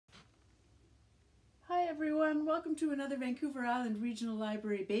everyone, welcome to another Vancouver Island Regional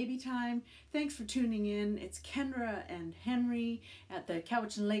Library Baby Time. Thanks for tuning in. It's Kendra and Henry at the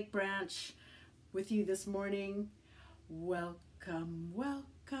Cowichan Lake branch with you this morning. Welcome,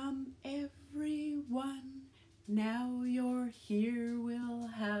 welcome everyone. Now you're here, we'll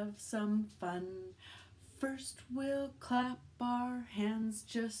have some fun. First we'll clap our hands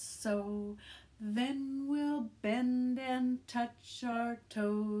just so, then we'll bend and touch our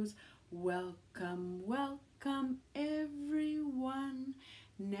toes. Welcome, welcome everyone.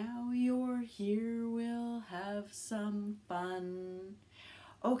 Now you're here, we'll have some fun.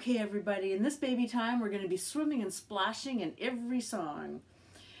 Okay everybody, in this baby time we're going to be swimming and splashing in every song.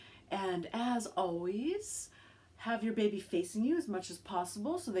 And as always, have your baby facing you as much as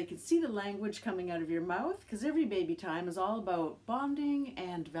possible so they can see the language coming out of your mouth, because every baby time is all about bonding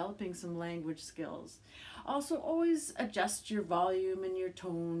and developing some language skills. Also, always adjust your volume and your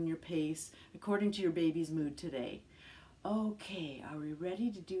tone, your pace, according to your baby's mood today. Okay, are we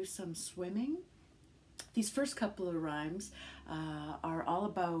ready to do some swimming? These first couple of rhymes are all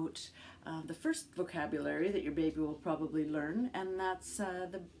about the first vocabulary that your baby will probably learn, and that's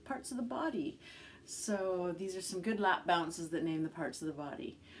the parts of the body. So these are some good lap bounces that name the parts of the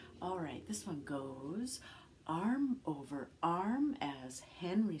body. All right, this one goes, arm over arm as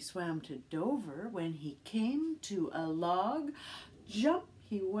Henry swam to Dover. When he came to a log, jump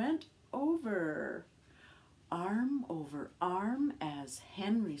he went over. Arm over arm as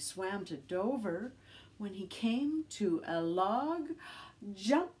Henry swam to Dover. When he came to a log,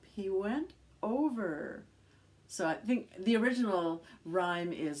 jump he went over. So I think the original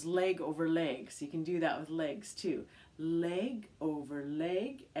rhyme is leg over leg, so you can do that with legs too. Leg over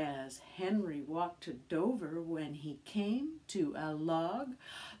leg as Henry walked to Dover. When he came to a log,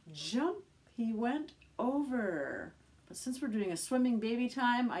 jump he went over. But since we're doing a swimming baby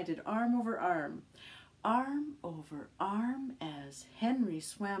time, I did arm over arm. Arm over arm as Henry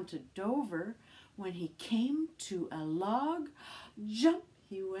swam to Dover. When he came to a log, jump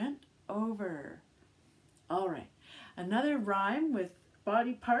he went over. All right, another rhyme with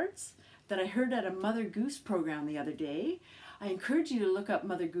body parts that I heard at a Mother Goose program the other day. I encourage you to look up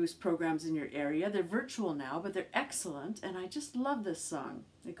Mother Goose programs in your area. They're virtual now, but they're excellent, and I just love this song.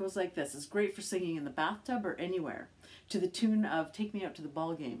 It goes like this. It's great for singing in the bathtub or anywhere, to the tune of Take Me Out to the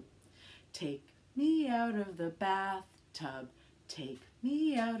Ball Game. Take me out of the bathtub, take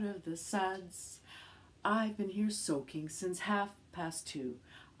me out of the suds. I've been here soaking since 2:30.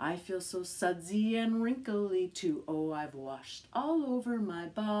 I feel so sudsy and wrinkly too. Oh, I've washed all over my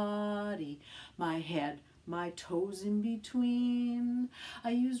body, my head, my toes in between. I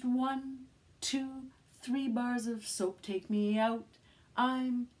used 1, 2, 3 bars of soap. Take me out,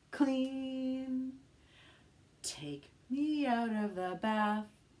 I'm clean. Take me out of the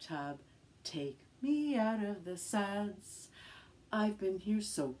bathtub, take me out of the suds. I've been here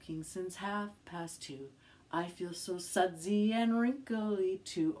soaking since 2:30. I feel so sudsy and wrinkly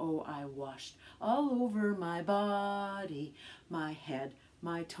too. Oh, I washed all over my body, my head,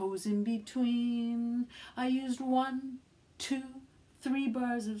 my toes in between. I used 1, 2, 3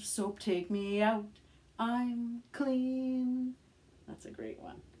 bars of soap. Take me out, I'm clean. That's a great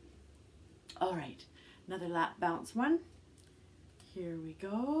one. All right, another lap bounce one. Here we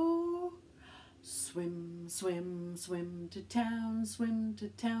go. Swim, swim, swim to town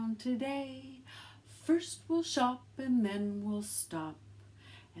today. First we'll shop and then we'll stop,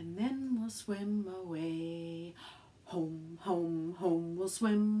 and then we'll swim away. Home, home, home we'll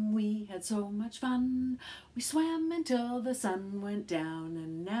swim, we had so much fun. We swam until the sun went down,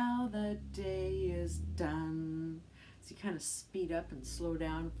 and now the day is done. So you kind of speed up and slow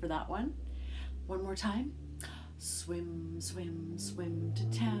down for that one. One more time. Swim, swim, swim to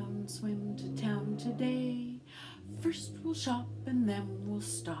town today. First we'll shop and then we'll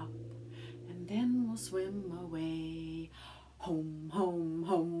stop, and then we'll swim away. Home, home,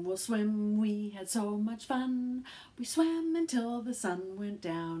 home we'll swim, we had so much fun. We swam until the sun went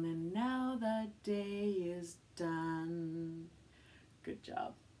down, and now the day is done. Good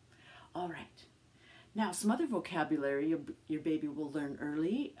job. All right. Now some other vocabulary your baby will learn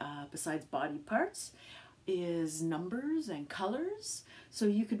early, besides body parts, is numbers and colors. So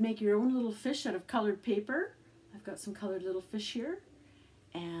you could make your own little fish out of colored paper. I've got some colored little fish here.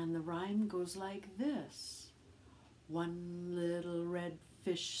 And the rhyme goes like this. One little red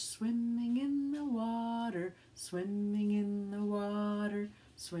fish swimming in the water, swimming in the water,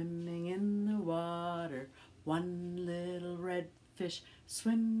 swimming in the water. One little red fish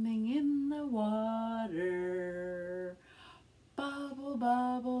swimming in the water. Bubble,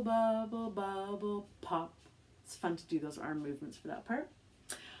 bubble, bubble, bubble, pop. It's fun to do those arm movements for that part.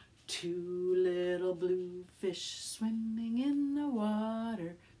 Two little little blue fish swimming in the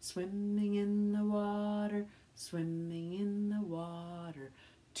water, swimming in the water, swimming in the water.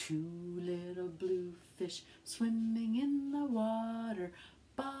 Two little blue fish swimming in the water,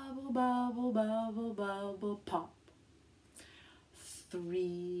 bubble, bubble, bubble, bubble, pop.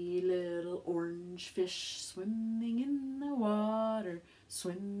 Three little orange fish swimming in the water,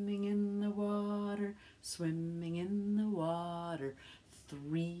 swimming in the water, swimming in the water.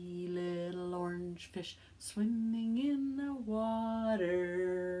 Three little orange fish swimming in the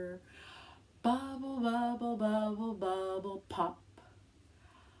water. Bubble, bubble, bubble, bubble, pop.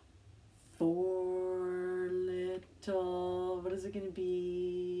 Four little, what is it going to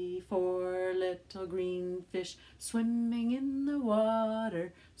be? Four little green fish swimming in the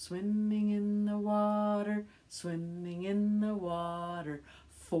water, swimming in the water, swimming in the water.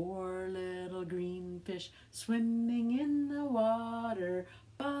 Four little green fish swimming in the water,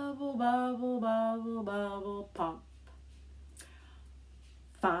 bubble, bubble, bubble, bubble, pop.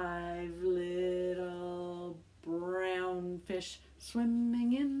 Five little brown fish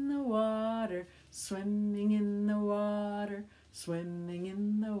swimming in the water, swimming in the water, swimming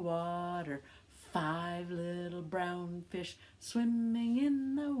in the water. Five little brown fish swimming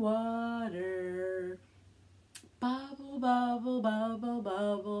in the water. Bubble, bubble, bubble,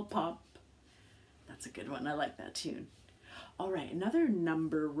 bubble, pop. That's a good one. I like that tune. All right, another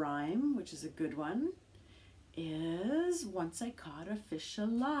number rhyme, which is a good one, is Once I Caught a Fish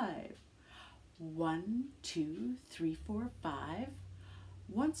Alive. 1, 2, 3, 4, 5.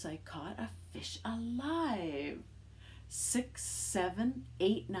 Once I caught a fish alive. 6, 7,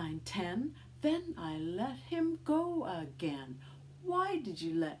 8, 9, 10. Then I let him go again. Why did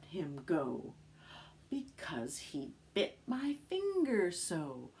you let him go? Because he bit my finger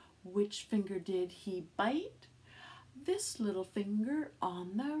so. Which finger did he bite? This little finger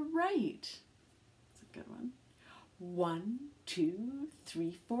on the right. That's a good one. 1, 2,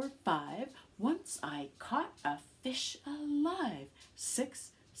 3, 4, 5. Once I caught a fish alive.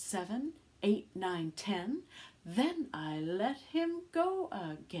 6, 7, 8, 9, 10. Then I let him go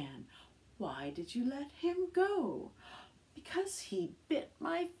again. Why did you let him go? Because he bit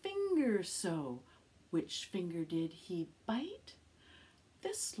my finger so. Which finger did he bite?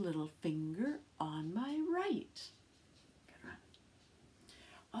 This little finger on my right. Good one.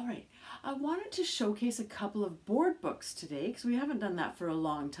 All right, I wanted to showcase a couple of board books today because we haven't done that for a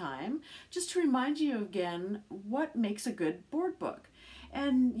long time, just to remind you again what makes a good board book.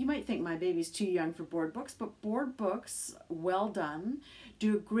 And you might think my baby's too young for board books, but board books, well done,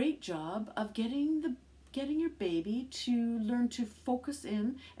 do a great job of getting your baby to learn to focus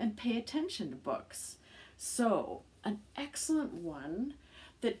in and pay attention to books. So, an excellent one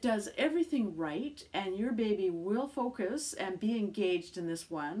that does everything right, and your baby will focus and be engaged in this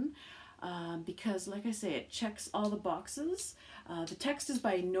one because, like I say, it checks all the boxes. The text is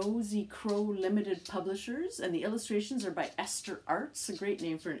by Nosy Crow Limited Publishers, and the illustrations are by Esther Arts, a great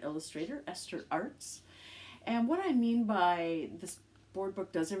name for an illustrator, Esther Arts. And what I mean by this board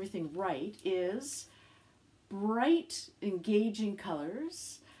book does everything right is bright, engaging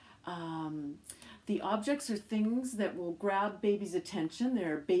colors. The objects are things that will grab baby's attention.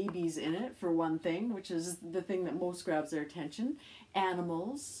 There are babies in it, for one thing, which is the thing that most grabs their attention.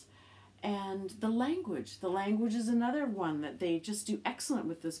 Animals. And the language. The language is another one that they just do excellent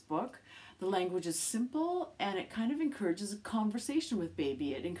with this book. The language is simple, and it kind of encourages a conversation with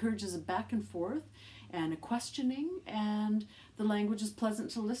baby. It encourages a back and forth and a questioning, and the language is pleasant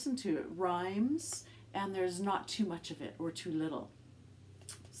to listen to. It rhymes, and there's not too much of it or too little.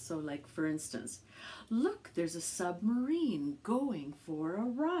 So, like, for instance, look, there's a submarine going for a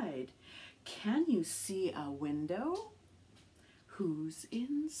ride. Can you see a window? Who's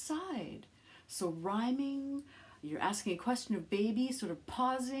inside? So rhyming, you're asking a question of baby, sort of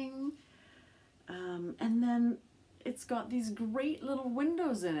pausing, and then it's got these great little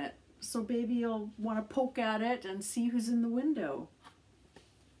windows in it. So baby will want to poke at it and see who's in the window.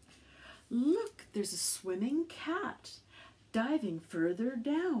 Look, there's a swimming cat diving further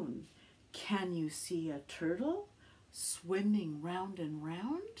down. Can you see a turtle swimming round and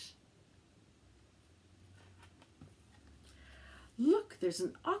round? Look, there's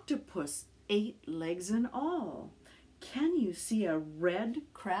an octopus, 8 legs in all. Can you see a red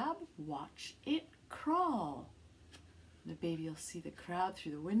crab? Watch it crawl. The baby will see the crab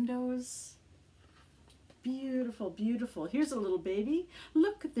through the windows. Beautiful, beautiful. Here's a little baby.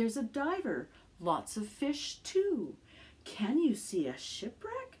 Look, there's a diver. Lots of fish too. Can you see a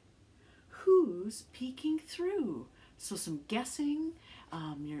shipwreck? Who's peeking through? So some guessing.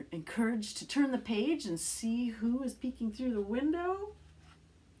 You're encouraged to turn the page and see who is peeking through the window.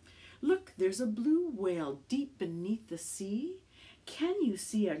 Look, There's a blue whale deep beneath the sea. Can you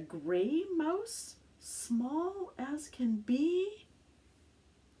see a gray mouse, small as can be?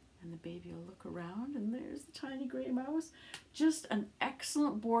 And the baby will look around, and there's the tiny gray mouse. Just an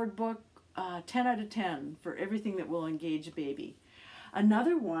excellent board book, 10 out of 10 for everything that will engage a baby.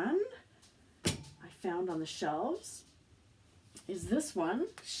 Another one I found on the shelves is this one,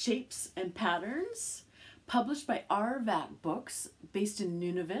 Shapes and Patterns, published by RVAC Books, based in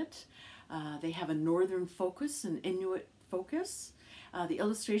Nunavut. They have a northern focus, an Inuit focus. The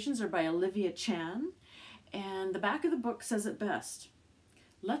illustrations are by Olivia Chan, and the back of the book says it best.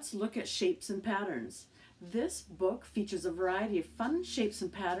 Let's look at shapes and patterns. This book features a variety of fun shapes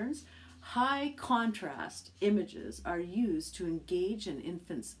and patterns. High contrast images are used to engage an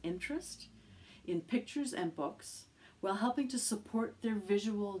infant's interest in pictures and books while helping to support their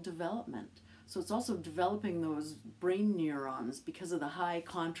visual development. So it's also developing those brain neurons because of the high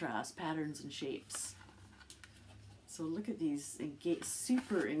contrast patterns and shapes. So look at these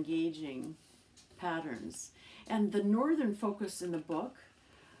super engaging patterns. And the northern focus in the book,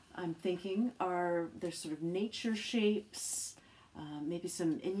 I'm thinking, are there's sort of nature shapes, maybe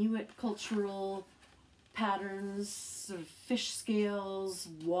some Inuit cultural patterns, sort of fish scales,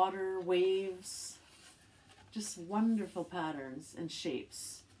 water waves, just wonderful patterns and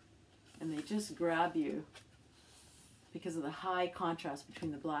shapes. And they just grab you because of the high contrast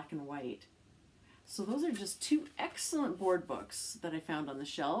between the black and white. So those are just two excellent board books that I found on the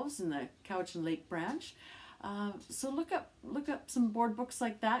shelves in the Cowichan Lake branch. So look up some board books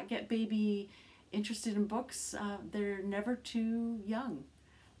like that. Get baby interested in books. They're never too young.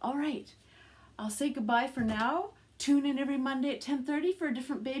 All right, I'll say goodbye for now. Tune in every Monday at 10:30 for a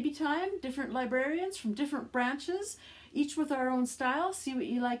different baby time, different librarians from different branches, each with our own style. See what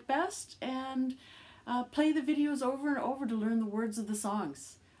you like best, and play the videos over and over to learn the words of the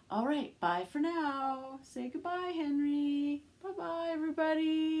songs. All right, bye for now. Say goodbye, Henry. Bye-bye,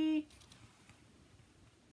 everybody.